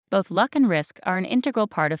Both luck and risk are an integral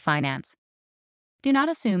part of finance. Do not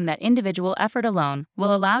assume that individual effort alone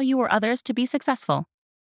will allow you or others to be successful.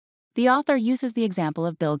 The author uses the example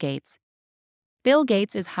of Bill Gates. Bill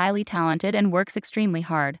Gates is highly talented and works extremely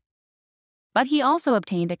hard. But he also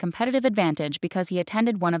obtained a competitive advantage because he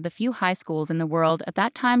attended one of the few high schools in the world at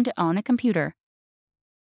that time to own a computer.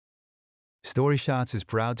 Story Shots is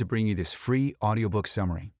proud to bring you this free audiobook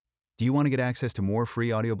summary. Do you want to get access to more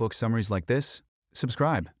free audiobook summaries like this?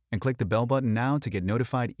 Subscribe and click the bell button now to get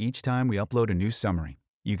notified each time we upload a new summary.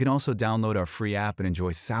 You can also download our free app and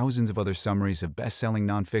enjoy thousands of other summaries of best-selling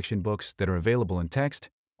nonfiction books that are available in text,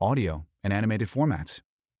 audio, and animated formats.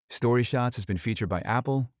 Story Shots has been featured by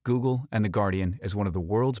Apple, Google, and The Guardian as one of the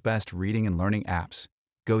world's best reading and learning apps.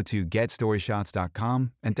 Go to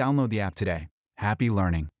getstoryshots.com and download the app today. Happy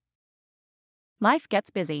learning. Life gets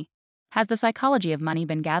busy. Has the psychology of money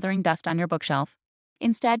been gathering dust on your bookshelf?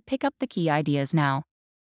 Instead, pick up the key ideas now.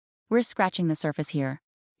 We're scratching the surface here.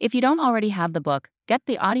 If you don't already have the book, get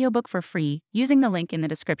the audiobook for free using the link in the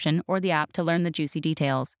description or the app to learn the juicy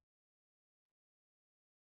details.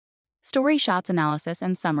 Story Shots Analysis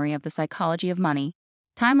and Summary of the Psychology of Money,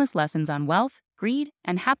 Timeless Lessons on Wealth, Greed,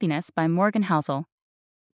 and Happiness by Morgan Housel.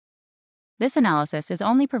 This analysis is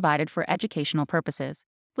only provided for educational purposes.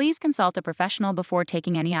 Please consult a professional before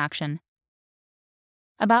taking any action.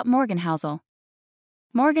 About Morgan Housel.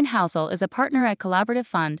 Morgan Housel is a partner at Collaborative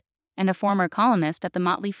Fund and a former columnist at The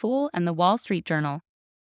Motley Fool and The Wall Street Journal.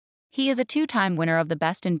 He is a two-time winner of the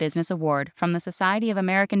Best in Business Award from the Society of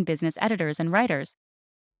American Business Editors and Writers.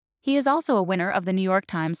 He is also a winner of the New York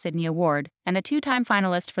Times Sydney Award and a two-time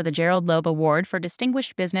finalist for the Gerald Loeb Award for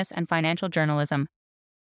Distinguished Business and Financial Journalism.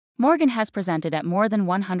 Morgan has presented at more than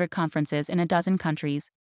 100 conferences in a dozen countries.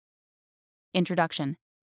 Introduction.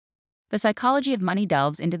 The Psychology of Money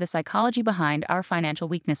delves into the psychology behind our financial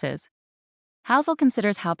weaknesses. Housel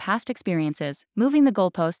considers how past experiences, moving the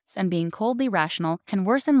goalposts, and being coldly rational can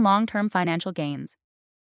worsen long-term financial gains.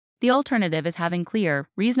 The alternative is having clear,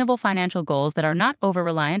 reasonable financial goals that are not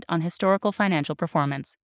over-reliant on historical financial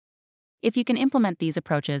performance. If you can implement these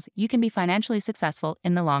approaches, you can be financially successful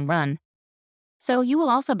in the long run. So you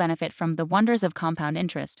will also benefit from the wonders of compound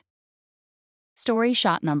interest. Story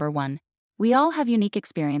Shot number 1. We all have unique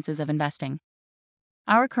experiences of investing.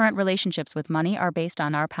 Our current relationships with money are based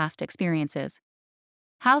on our past experiences.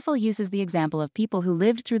 Housel uses the example of people who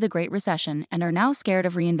lived through the Great Recession and are now scared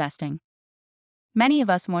of reinvesting. Many of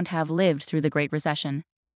us won't have lived through the Great Recession.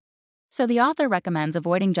 So the author recommends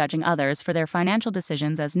avoiding judging others for their financial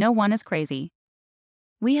decisions, as no one is crazy.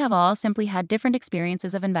 We have all simply had different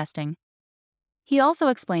experiences of investing. He also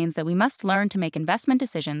explains that we must learn to make investment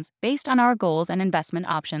decisions based on our goals and investment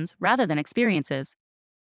options rather than experiences.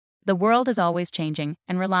 The world is always changing,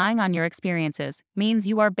 and relying on your experiences means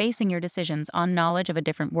you are basing your decisions on knowledge of a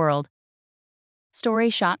different world.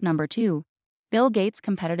 Story Shot number 2. Bill Gates'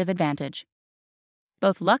 Competitive Advantage.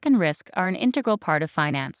 Both luck and risk are an integral part of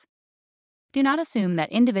finance. Do not assume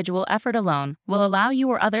that individual effort alone will allow you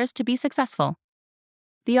or others to be successful.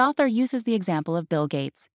 The author uses the example of Bill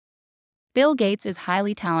Gates. Bill Gates is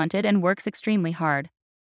highly talented and works extremely hard.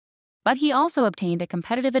 But he also obtained a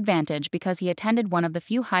competitive advantage because he attended one of the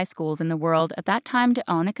few high schools in the world at that time to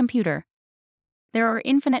own a computer. There are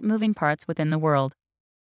infinite moving parts within the world.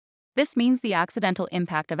 This means the accidental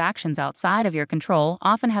impact of actions outside of your control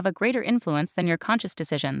often have a greater influence than your conscious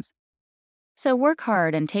decisions. So work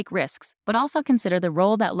hard and take risks, but also consider the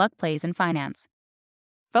role that luck plays in finance.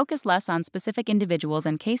 Focus less on specific individuals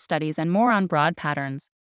and case studies and more on broad patterns.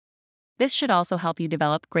 This should also help you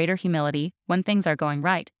develop greater humility when things are going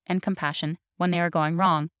right and compassion when they are going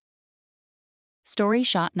wrong. Story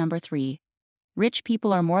Shot number 3. Rich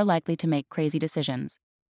people are more likely to make crazy decisions.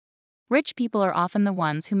 Rich people are often the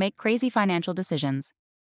ones who make crazy financial decisions.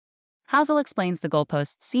 Housel explains the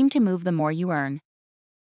goalposts seem to move the more you earn.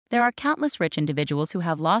 There are countless rich individuals who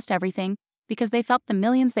have lost everything because they felt the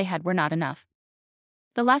millions they had were not enough.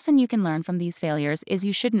 The lesson you can learn from these failures is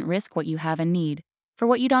you shouldn't risk what you have and need for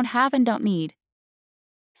what you don't have and don't need.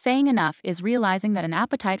 Saying enough is realizing that an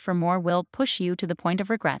appetite for more will push you to the point of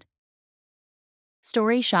regret.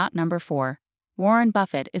 Story Shot number 4. Warren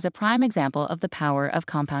Buffett is a prime example of the power of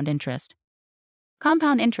compound interest.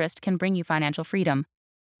 Compound interest can bring you financial freedom.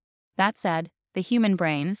 That said, the human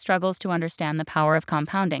brain struggles to understand the power of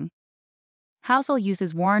compounding. Housel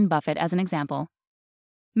uses Warren Buffett as an example.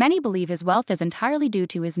 Many believe his wealth is entirely due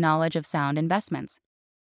to his knowledge of sound investments.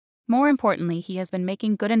 More importantly, he has been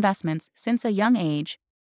making good investments since a young age.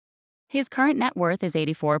 His current net worth is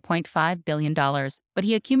 $84.5 billion, but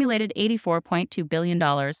he accumulated $84.2 billion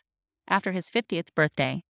after his 50th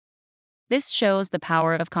birthday. This shows the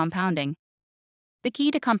power of compounding. The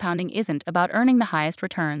key to compounding isn't about earning the highest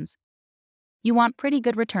returns. You want pretty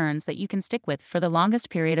good returns that you can stick with for the longest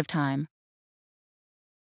period of time.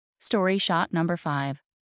 Story shot number 5.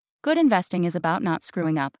 Good investing is about not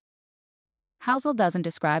screwing up. Housel doesn't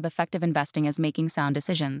describe effective investing as making sound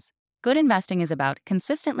decisions. Good investing is about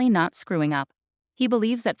consistently not screwing up. He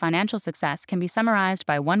believes that financial success can be summarized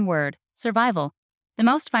by one word: survival. The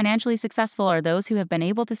most financially successful are those who have been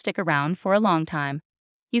able to stick around for a long time.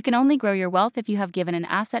 You can only grow your wealth if you have given an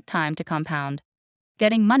asset time to compound.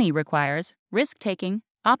 Getting money requires risk-taking,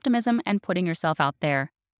 optimism, and putting yourself out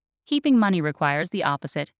there. Keeping money requires the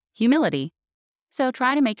opposite: humility. So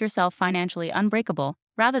try to make yourself financially unbreakable,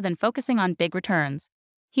 rather than focusing on big returns.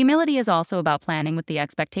 Humility is also about planning with the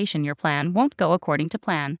expectation your plan won't go according to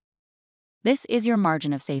plan. This is your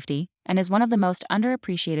margin of safety, and is one of the most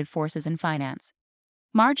underappreciated forces in finance.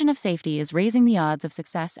 Margin of safety is raising the odds of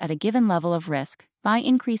success at a given level of risk by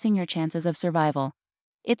increasing your chances of survival.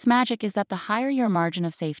 Its magic is that the higher your margin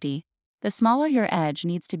of safety, the smaller your edge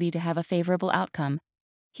needs to be to have a favorable outcome.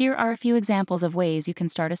 Here are a few examples of ways you can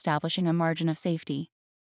start establishing a margin of safety.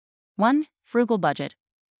 1. Frugal budget.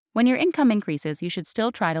 When your income increases, you should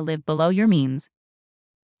still try to live below your means.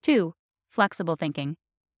 2. Flexible thinking.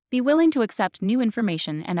 Be willing to accept new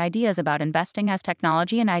information and ideas about investing as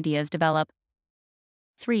technology and ideas develop.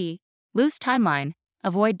 3. Loose timeline.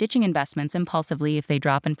 Avoid ditching investments impulsively if they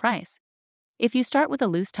drop in price. If you start with a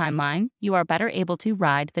loose timeline, you are better able to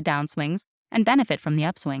ride the downswings and benefit from the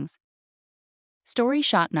upswings. Story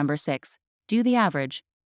shot number 6. Do the average.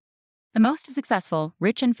 The most successful,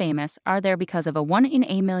 rich and famous are there because of a 1 in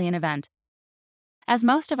a million event. As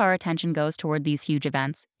most of our attention goes toward these huge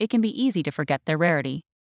events, it can be easy to forget their rarity.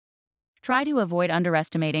 Try to avoid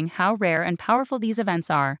underestimating how rare and powerful these events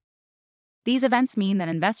are. These events mean that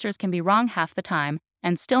investors can be wrong half the time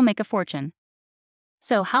and still make a fortune.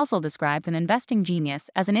 So Housel describes an investing genius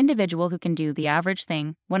as an individual who can do the average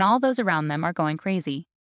thing when all those around them are going crazy.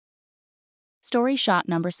 Story shot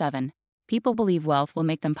number 7. People believe wealth will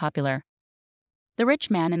make them popular. The rich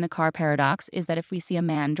man in the car paradox is that if we see a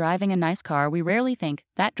man driving a nice car, we rarely think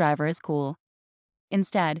that driver is cool.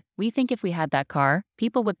 Instead, we think if we had that car,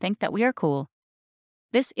 people would think that we are cool.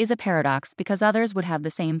 This is a paradox because others would have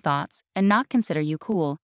the same thoughts and not consider you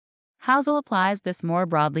cool. Housel applies this more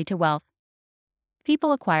broadly to wealth.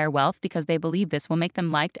 People acquire wealth because they believe this will make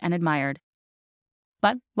them liked and admired.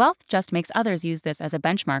 But wealth just makes others use this as a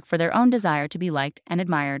benchmark for their own desire to be liked and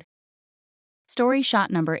admired. Story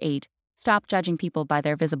shot number 8. Stop judging people by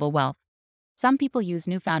their visible wealth. Some people use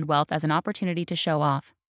newfound wealth as an opportunity to show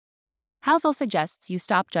off. Housel suggests you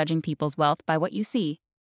stop judging people's wealth by what you see.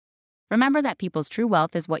 Remember that people's true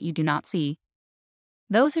wealth is what you do not see.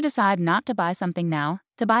 Those who decide not to buy something now,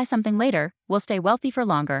 to buy something later, will stay wealthy for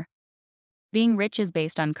longer. Being rich is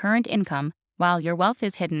based on current income, while your wealth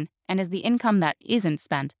is hidden and is the income that isn't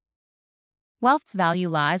spent. Wealth's value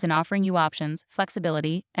lies in offering you options,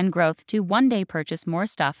 flexibility, and growth to one day purchase more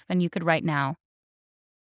stuff than you could right now.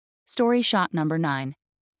 Story shot number 9.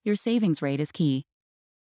 Your savings rate is key.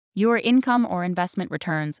 Your income or investment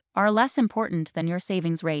returns are less important than your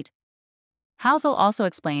savings rate. Housel also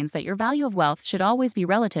explains that your value of wealth should always be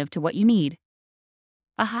relative to what you need.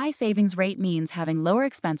 A high savings rate means having lower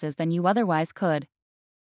expenses than you otherwise could.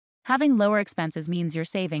 Having lower expenses means your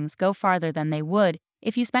savings go farther than they would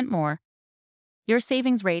if you spent more. Your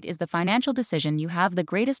savings rate is the financial decision you have the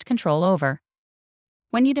greatest control over.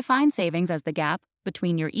 When you define savings as the gap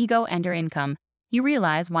between your ego and your income, you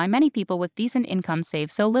realize why many people with decent income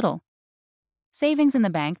save so little. Savings in the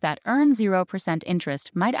bank that earn 0%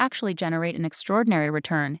 interest might actually generate an extraordinary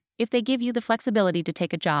return if they give you the flexibility to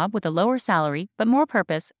take a job with a lower salary but more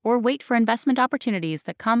purpose, or wait for investment opportunities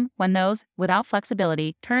that come when those without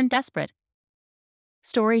flexibility turn desperate.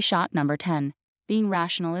 Story shot number 10. Being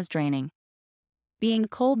rational is draining. Being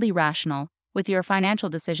coldly rational with your financial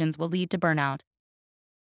decisions will lead to burnout.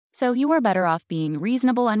 So you are better off being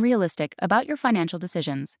reasonable and realistic about your financial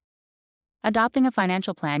decisions. Adopting a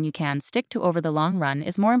financial plan you can stick to over the long run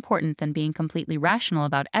is more important than being completely rational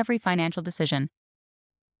about every financial decision.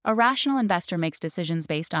 A rational investor makes decisions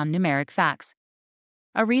based on numeric facts.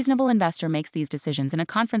 A reasonable investor makes these decisions in a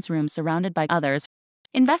conference room surrounded by others.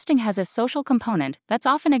 Investing has a social component that's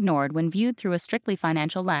often ignored when viewed through a strictly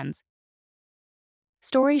financial lens.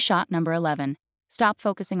 Story shot number 11. Stop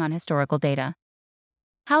focusing on historical data.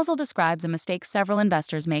 Housel describes a mistake several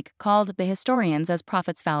investors make called the historians as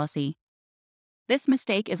prophets fallacy. This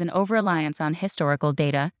mistake is an over-reliance on historical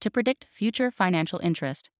data to predict future financial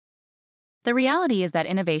interest. The reality is that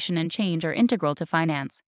innovation and change are integral to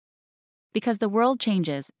finance. Because the world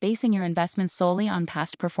changes, basing your investments solely on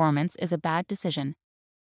past performance is a bad decision.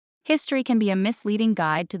 History can be a misleading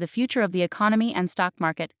guide to the future of the economy and stock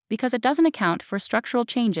market because it doesn't account for structural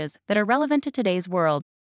changes that are relevant to today's world.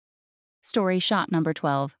 Story shot number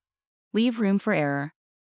 12. Leave room for error.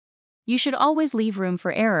 You should always leave room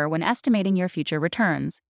for error when estimating your future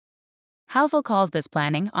returns. Housel calls this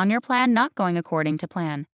planning on your plan not going according to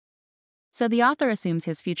plan. So the author assumes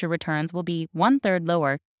his future returns will be 1/3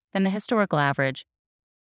 lower than the historical average.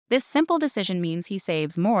 This simple decision means he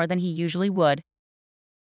saves more than he usually would.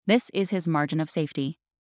 This is his margin of safety.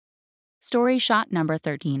 Story shot number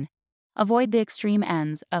 13. Avoid the extreme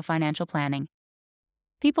ends of financial planning.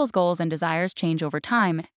 People's goals and desires change over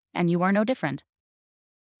time, and you are no different.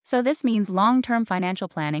 So this means long-term financial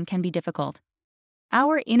planning can be difficult.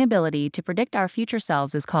 Our inability to predict our future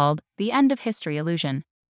selves is called the end of history illusion.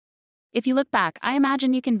 If you look back, I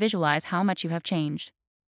imagine you can visualize how much you have changed.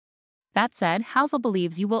 That said, Housel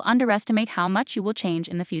believes you will underestimate how much you will change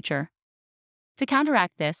in the future. To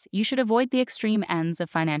counteract this, you should avoid the extreme ends of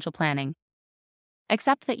financial planning.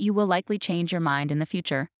 Accept that you will likely change your mind in the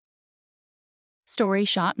future. Story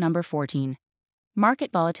shot number 14.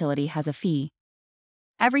 Market volatility has a fee.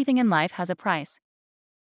 Everything in life has a price.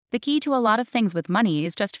 The key to a lot of things with money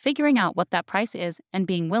is just figuring out what that price is and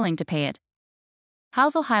being willing to pay it.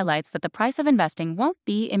 Housel highlights that the price of investing won't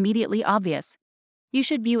be immediately obvious. You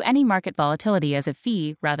should view any market volatility as a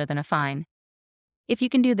fee rather than a fine. If you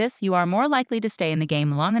can do this, you are more likely to stay in the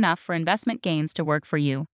game long enough for investment gains to work for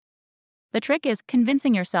you. The trick is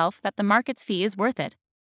convincing yourself that the market's fee is worth it.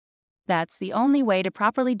 That's the only way to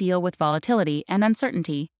properly deal with volatility and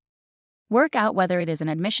uncertainty. Work out whether it is an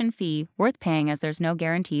admission fee worth paying, as there's no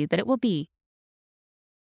guarantee that it will be.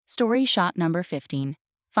 Story shot number 15.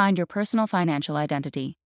 Find your personal financial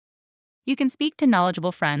identity. You can speak to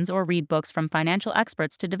knowledgeable friends or read books from financial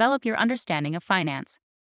experts to develop your understanding of finance.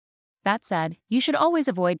 That said, you should always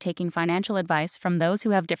avoid taking financial advice from those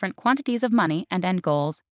who have different quantities of money and end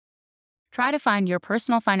goals. Try to find your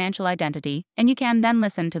personal financial identity, and you can then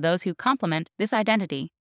listen to those who complement this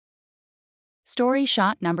identity. Story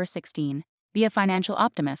shot number 16. Be a financial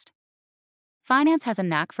optimist. Finance has a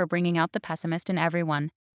knack for bringing out the pessimist in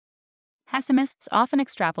everyone. Pessimists often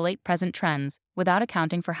extrapolate present trends without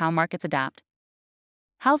accounting for how markets adapt.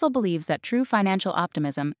 Housel believes that true financial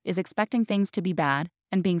optimism is expecting things to be bad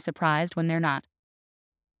and being surprised when they're not.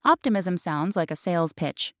 Optimism sounds like a sales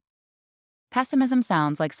pitch. Pessimism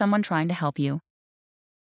sounds like someone trying to help you.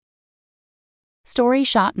 Story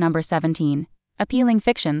shot number 17. Appealing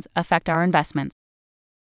fictions affect our investments.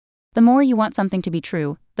 The more you want something to be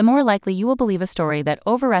true, the more likely you will believe a story that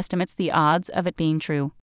overestimates the odds of it being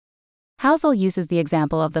true. Housel uses the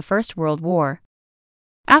example of the First World War.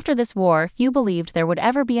 After this war, few believed there would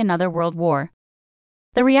ever be another world war.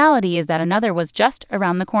 The reality is that another was just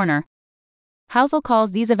around the corner. Housel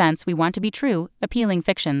calls these events we want to be true appealing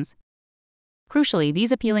fictions. Crucially,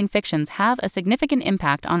 these appealing fictions have a significant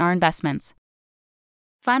impact on our investments.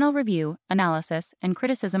 Final review, analysis, and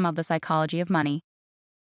criticism of the psychology of money.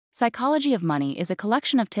 Psychology of Money is a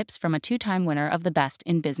collection of tips from a 2-time winner of the Best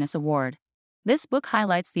in Business award. This book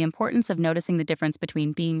highlights the importance of noticing the difference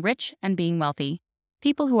between being rich and being wealthy.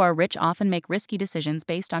 People who are rich often make risky decisions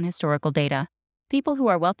based on historical data. People who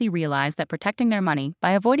are wealthy realize that protecting their money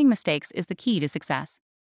by avoiding mistakes is the key to success.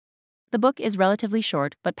 The book is relatively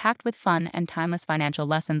short but packed with fun and timeless financial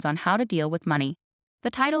lessons on how to deal with money.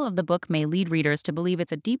 The title of the book may lead readers to believe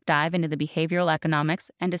it's a deep dive into the behavioral economics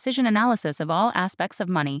and decision analysis of all aspects of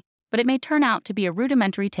money, but it may turn out to be a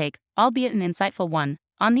rudimentary take, albeit an insightful one,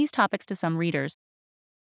 on these topics to some readers.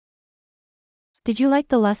 Did you like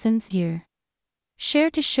the lessons here? Share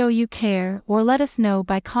to show you care, or let us know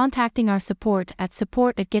by contacting our support at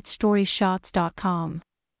support@getstoryshots.com.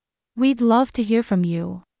 We'd love to hear from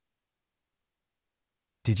you.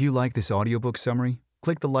 Did you like this audiobook summary?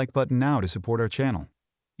 Click the like button now to support our channel.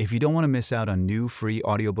 If you don't want to miss out on new free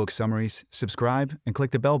audiobook summaries, subscribe and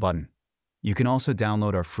click the bell button. You can also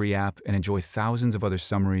download our free app and enjoy thousands of other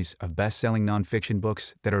summaries of best-selling nonfiction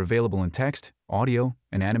books that are available in text, audio,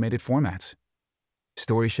 and animated formats.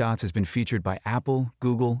 Story Shots has been featured by Apple,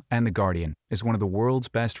 Google, and The Guardian as one of the world's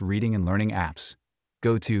best reading and learning apps.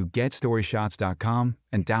 Go to getstoryshots.com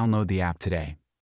and download the app today.